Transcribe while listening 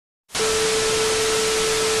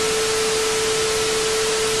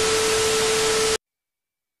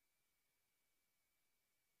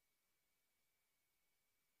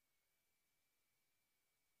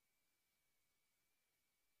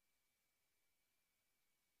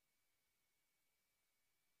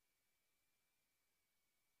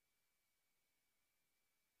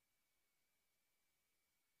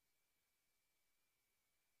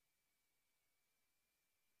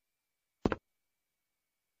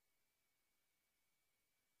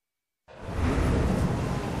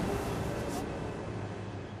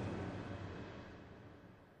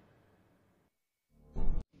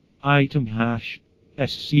Item hash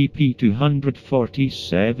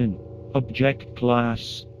SCP-247. Object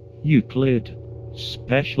Class Euclid.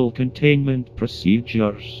 Special Containment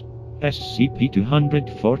Procedures.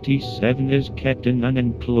 SCP-247 is kept in an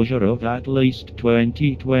enclosure of at least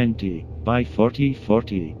 2020 by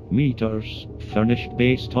 40 meters, furnished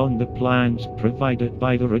based on the plans provided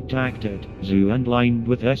by the redacted zoo and lined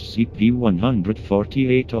with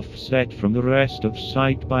SCP-148 offset from the rest of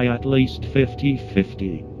site by at least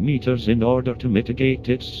 50 meters in order to mitigate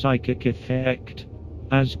its psychic effect.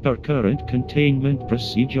 As per current containment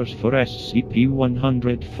procedures for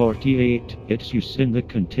SCP-148, its use in the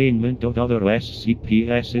containment of other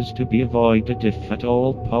SCPs is to be avoided if at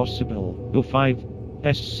all possible. 05.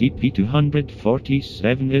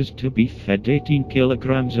 SCP-247 is to be fed 18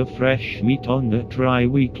 kilograms of fresh meat on a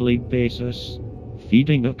tri-weekly basis.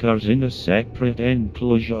 Feeding occurs in a separate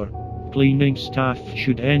enclosure. Cleaning staff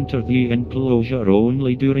should enter the enclosure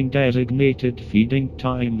only during designated feeding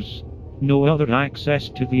times. No other access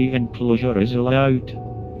to the enclosure is allowed.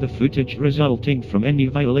 The footage resulting from any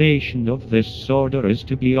violation of this order is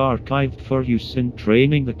to be archived for use in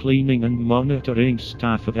training the cleaning and monitoring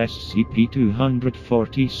staff of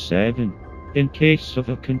SCP-247. In case of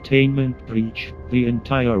a containment breach, the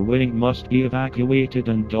entire wing must be evacuated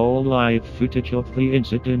and all live footage of the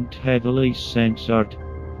incident heavily censored.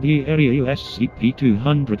 The area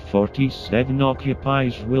SCP-247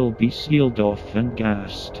 occupies will be sealed off and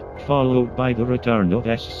gassed, followed by the return of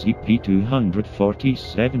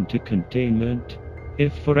SCP-247 to containment.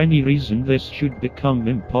 If for any reason this should become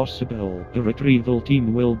impossible, a retrieval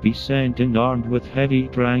team will be sent in armed with heavy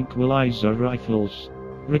tranquilizer rifles.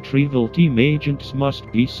 Retrieval team agents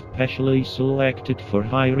must be specially selected for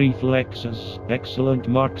high reflexes, excellent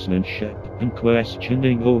marksmanship,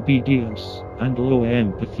 unquestioning obedience, and low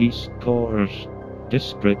empathy scores.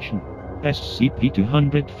 Description: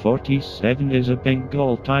 SCP-247 is a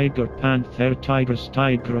Bengal tiger panther tigris,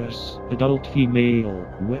 adult female,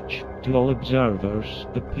 which, to all observers,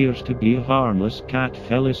 appears to be a harmless cat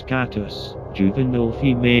Felis catus, juvenile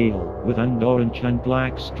female, with an orange and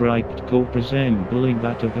black striped coat resembling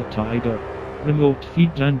that of a tiger. Remote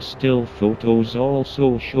feed and still photos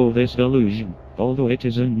also show this illusion, although it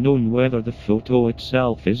is unknown whether the photo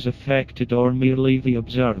itself is affected or merely the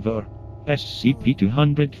observer.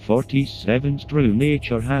 SCP-247's true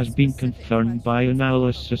nature has been confirmed by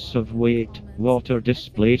analysis of weight, water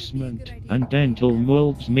displacement, and dental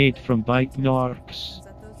molds made from bite marks.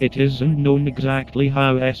 It is unknown exactly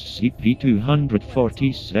how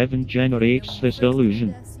SCP-247 generates this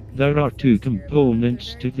illusion. There are two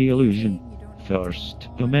components to the illusion. First,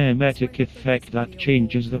 a memetic effect that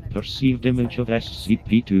changes the perceived image of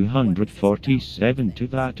SCP-247 to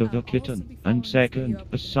that of a kitten, and second,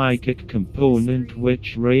 a psychic component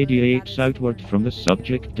which radiates outward from the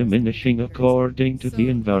subject, diminishing according to the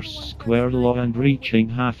inverse square law and reaching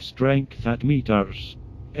half-strength at meters.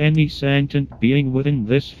 Any sentient being within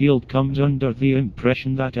this field comes under the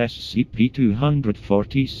impression that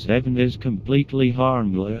SCP-247 is completely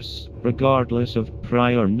harmless, regardless of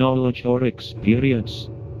prior knowledge or experience.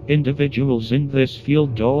 Individuals in this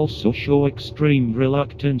field also show extreme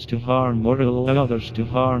reluctance to harm or allow others to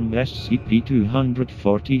harm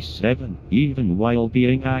SCP-247, even while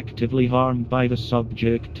being actively harmed by the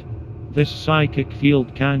subject. This psychic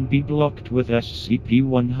field can be blocked with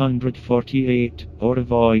SCP-148, or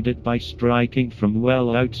avoided by striking from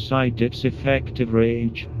well outside its effective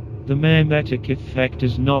range. The memetic effect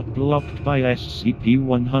is not blocked by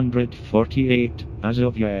SCP-148. As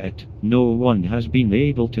of yet, no one has been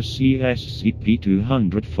able to see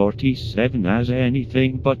SCP-247 as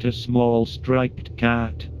anything but a small striped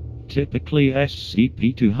cat. Typically,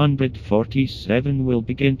 SCP-247 will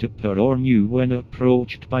begin to purr or mew when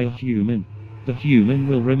approached by a human. The human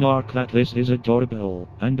will remark that this is adorable,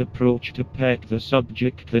 and approach to pet the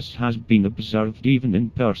subject. This has been observed even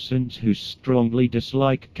in persons who strongly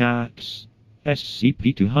dislike cats.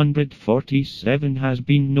 SCP-247 has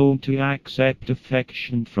been known to accept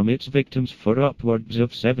affection from its victims for upwards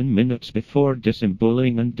of 7 minutes before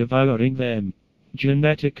disemboweling and devouring them.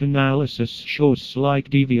 Genetic analysis shows slight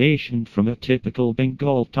deviation from a typical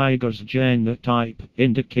Bengal tiger's genotype,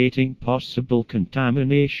 indicating possible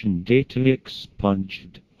contamination. Data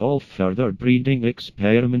expunged. All further breeding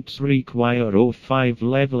experiments require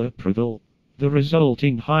O5-level approval. The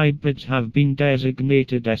resulting hybrids have been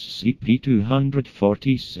designated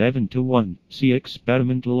SCP-247-1. See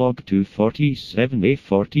experiment log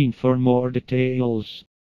 247A14 for more details.